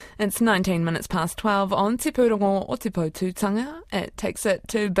It's 19 minutes past 12 on Te Pūrongo o Te Pōtūtanga. It takes it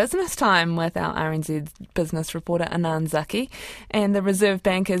to business time with our RNZ business reporter Anand Zaki. And the Reserve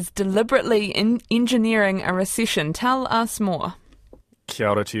Bank is deliberately engineering a recession. Tell us more. Kia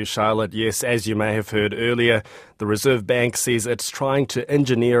ora to you, Charlotte. Yes, as you may have heard earlier, the Reserve Bank says it's trying to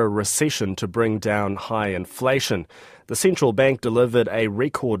engineer a recession to bring down high inflation. The central bank delivered a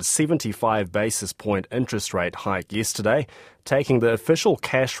record 75 basis point interest rate hike yesterday, taking the official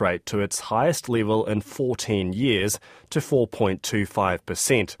cash rate to its highest level in 14 years to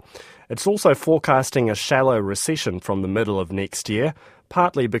 4.25%. It's also forecasting a shallow recession from the middle of next year,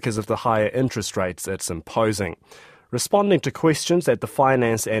 partly because of the higher interest rates it's imposing. Responding to questions at the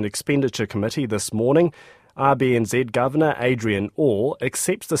Finance and Expenditure Committee this morning, RBNZ Governor Adrian Orr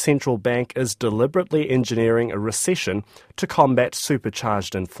accepts the central bank is deliberately engineering a recession to combat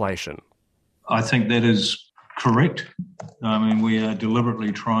supercharged inflation. I think that is correct. We are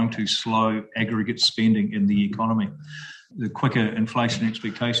deliberately trying to slow aggregate spending in the economy. The quicker inflation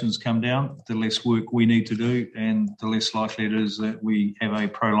expectations come down, the less work we need to do, and the less likely it is that we have a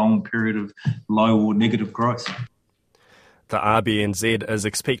prolonged period of low or negative growth. The RBNZ is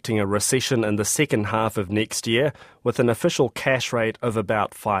expecting a recession in the second half of next year, with an official cash rate of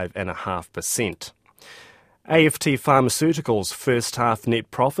about 5.5%. AFT Pharmaceuticals' first half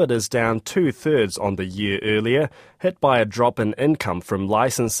net profit is down 2/3 on the year earlier, hit by a drop in income from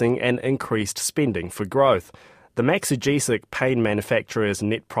licensing and increased spending for growth. The Maxigesic pain manufacturer's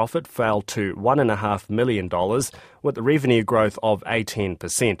net profit fell to $1.5 million, with revenue growth of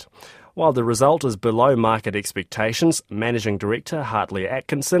 18%. While the result is below market expectations, Managing Director Hartley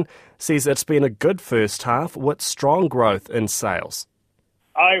Atkinson says it's been a good first half with strong growth in sales.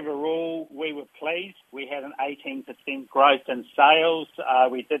 Overall, we were pleased. We had an 18% growth in sales.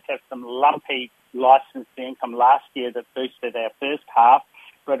 We did have some lumpy licensing income last year that boosted our first half.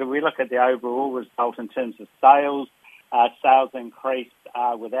 But if we look at the overall result in terms of sales, sales increased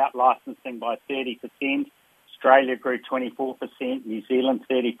without licensing by 30%. Australia grew 24%, New Zealand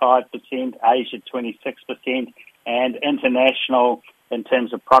 35%, Asia 26%, and international, in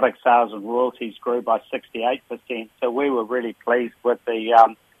terms of product sales and royalties, grew by 68%. So we were really pleased with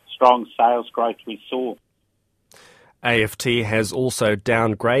the strong sales growth we saw. AFT has also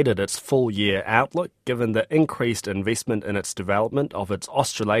downgraded its full-year outlook given the increased investment in its development of its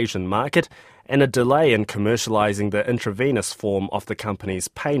Australasian market and a delay in commercialising the intravenous form of the company's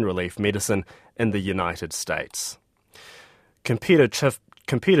pain relief medicine in the United States. Computer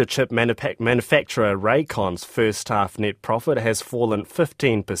chip manufacturer Rakon's first half net profit has fallen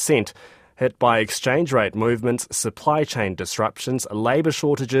 15%, hit by exchange rate movements, supply chain disruptions, labour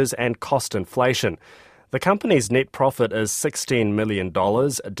shortages and cost inflation. The company's net profit is $16 million,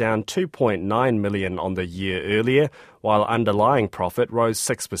 down $2.9 million on the year earlier, while underlying profit rose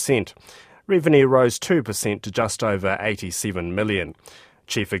 6%. Revenue rose 2% to just over $87 million.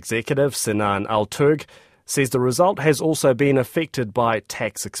 Chief Executive Sinan Altug says the result has also been affected by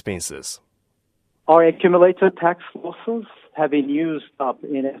tax expenses. Our accumulated tax losses have been used up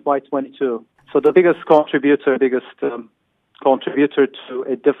in FY22. So the biggest contributor to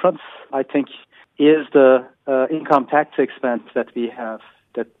a difference, I think, is the income tax expense that we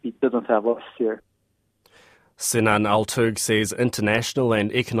didn't have last year. Sinan Altug says international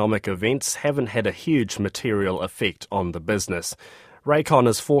and economic events haven't had a huge material effect on the business. Rakon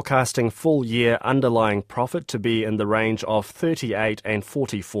is forecasting full-year underlying profit to be in the range of 38 and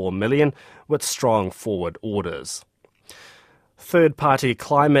 44 million, with strong forward orders. Third-party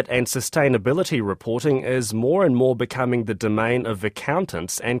climate and sustainability reporting is more and more becoming the domain of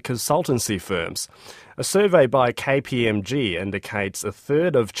accountants and consultancy firms. A survey by KPMG indicates a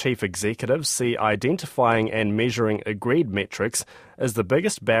third of chief executives see identifying and measuring agreed metrics as the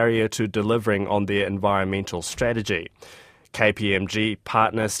biggest barrier to delivering on their environmental strategy. KPMG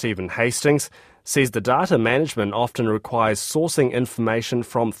partner Stephen Hastings says the data management often requires sourcing information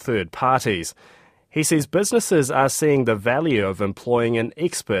from third parties. He says businesses are seeing the value of employing an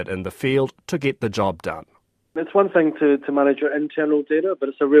expert in the field to get the job done. It's one thing to manage your internal data, but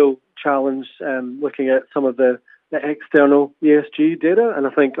it's a real challenge looking at some of the external ESG data, and I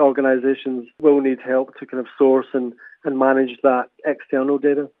think organisations will need help to kind of source and manage that external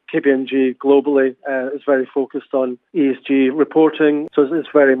data. KPMG globally is very focused on ESG reporting, so it's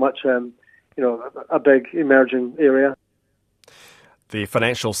very much a big emerging area. The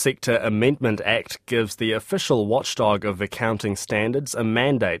Financial Sector Amendment Act gives the official watchdog of accounting standards a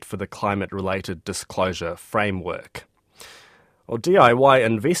mandate for the climate-related disclosure framework. DIY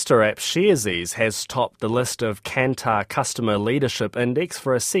investor app Sharesies has topped the list of Kantar Customer Leadership Index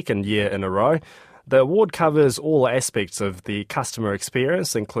for a second year in a row. The award covers all aspects of the customer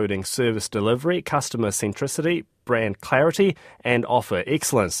experience, including service delivery, customer centricity, brand clarity, and offer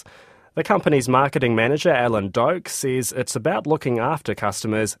excellence. The company's marketing manager, Alan Doak, says it's about looking after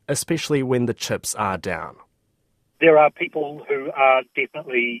customers, especially when the chips are down. There are people who are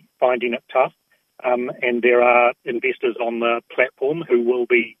definitely finding it tough, and there are investors on the platform who will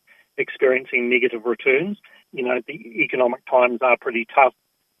be experiencing negative returns. You know, the economic times are pretty tough.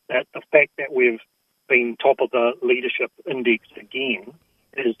 That the fact that we've been top of the leadership index again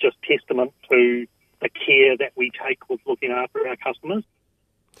is just testament to the care that we take with looking after our customers.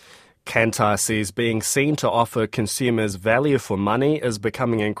 Kantar says being seen to offer consumers value for money is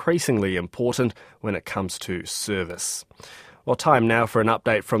becoming increasingly important when it comes to service. Well, time now for an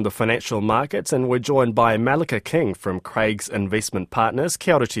update from the financial markets, and we're joined by Malika King from Craigs Investment Partners.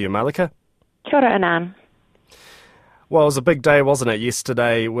 Kia ora to you, Malika. Kia ora, Anand. Well, it was a big day, wasn't it,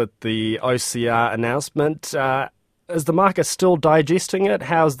 yesterday with the OCR announcement. Is the market still digesting it?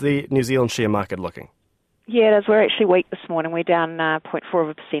 How's the New Zealand share market looking? Yeah, it is. We're actually weak this morning. We're down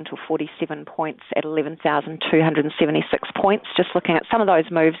 0.4% or 47 points at 11,276 points. Just looking at some of those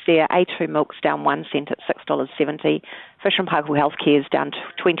moves there, A2 Milk's down 1 cent at $6.70. Fisher & Paykel Healthcare's down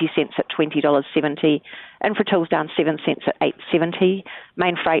 20 cents at $20.70. Infratil's down 7 cents at $8.70.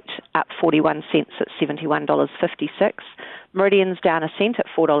 Main Freight up 41 cents at $71.56. Meridian's down a cent at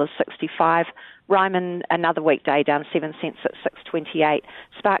 $4.65. Ryman, another weekday, down 7 cents at $6.28.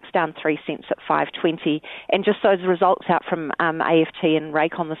 Sparks down 3 cents at $5.20. And just those results out from AFT and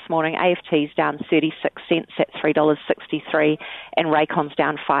Raycon this morning. AFT's down 36 cents at $3.63, and Raycon's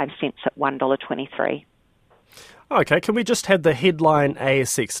down 5 cents at $1.23. Okay, can we just have the headline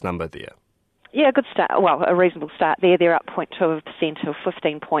ASX number there? Yeah, good start. Well, a reasonable start there. They're up 0.2% or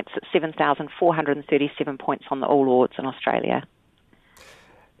 15 points at 7,437 points on the All Ords in Australia.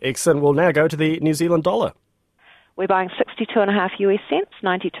 Excellent. We'll now go to the New Zealand dollar. We're buying 62.5 US cents,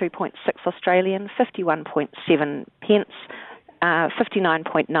 92.6 Australian, 51.7 pence,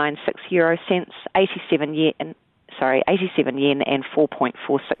 59.96 euro cents, 87 yen and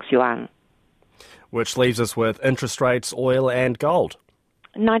 4.46 yuan. Which leaves us with interest rates, oil and gold.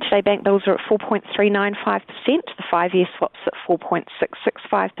 90-day bank bills are at 4.395%, the 5-year swap's at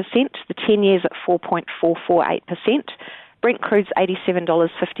 4.665%, the 10 years at 4.448%, Brent crude's $87.56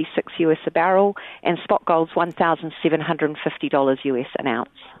 US a barrel, and spot gold's $1,750 US an ounce.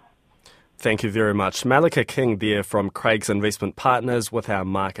 Thank you very much. Malika King there from Craigs Investment Partners with our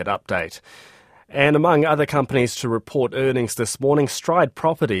market update. And among other companies to report earnings this morning, Stride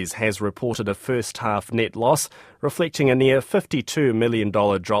Properties has reported a first-half net loss, reflecting a near $52 million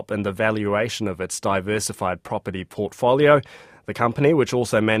drop in the valuation of its diversified property portfolio. The company, which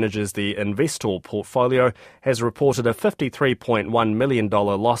also manages the Investor portfolio, has reported a $53.1 million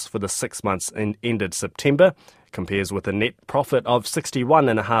loss for the 6 months ended September, compares with a net profit of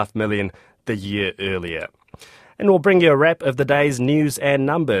 $61.5 million the year earlier. And we'll bring you a wrap of the day's news and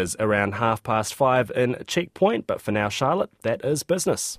numbers around 5:30 in Checkpoint. But for now, Charlotte, that is business.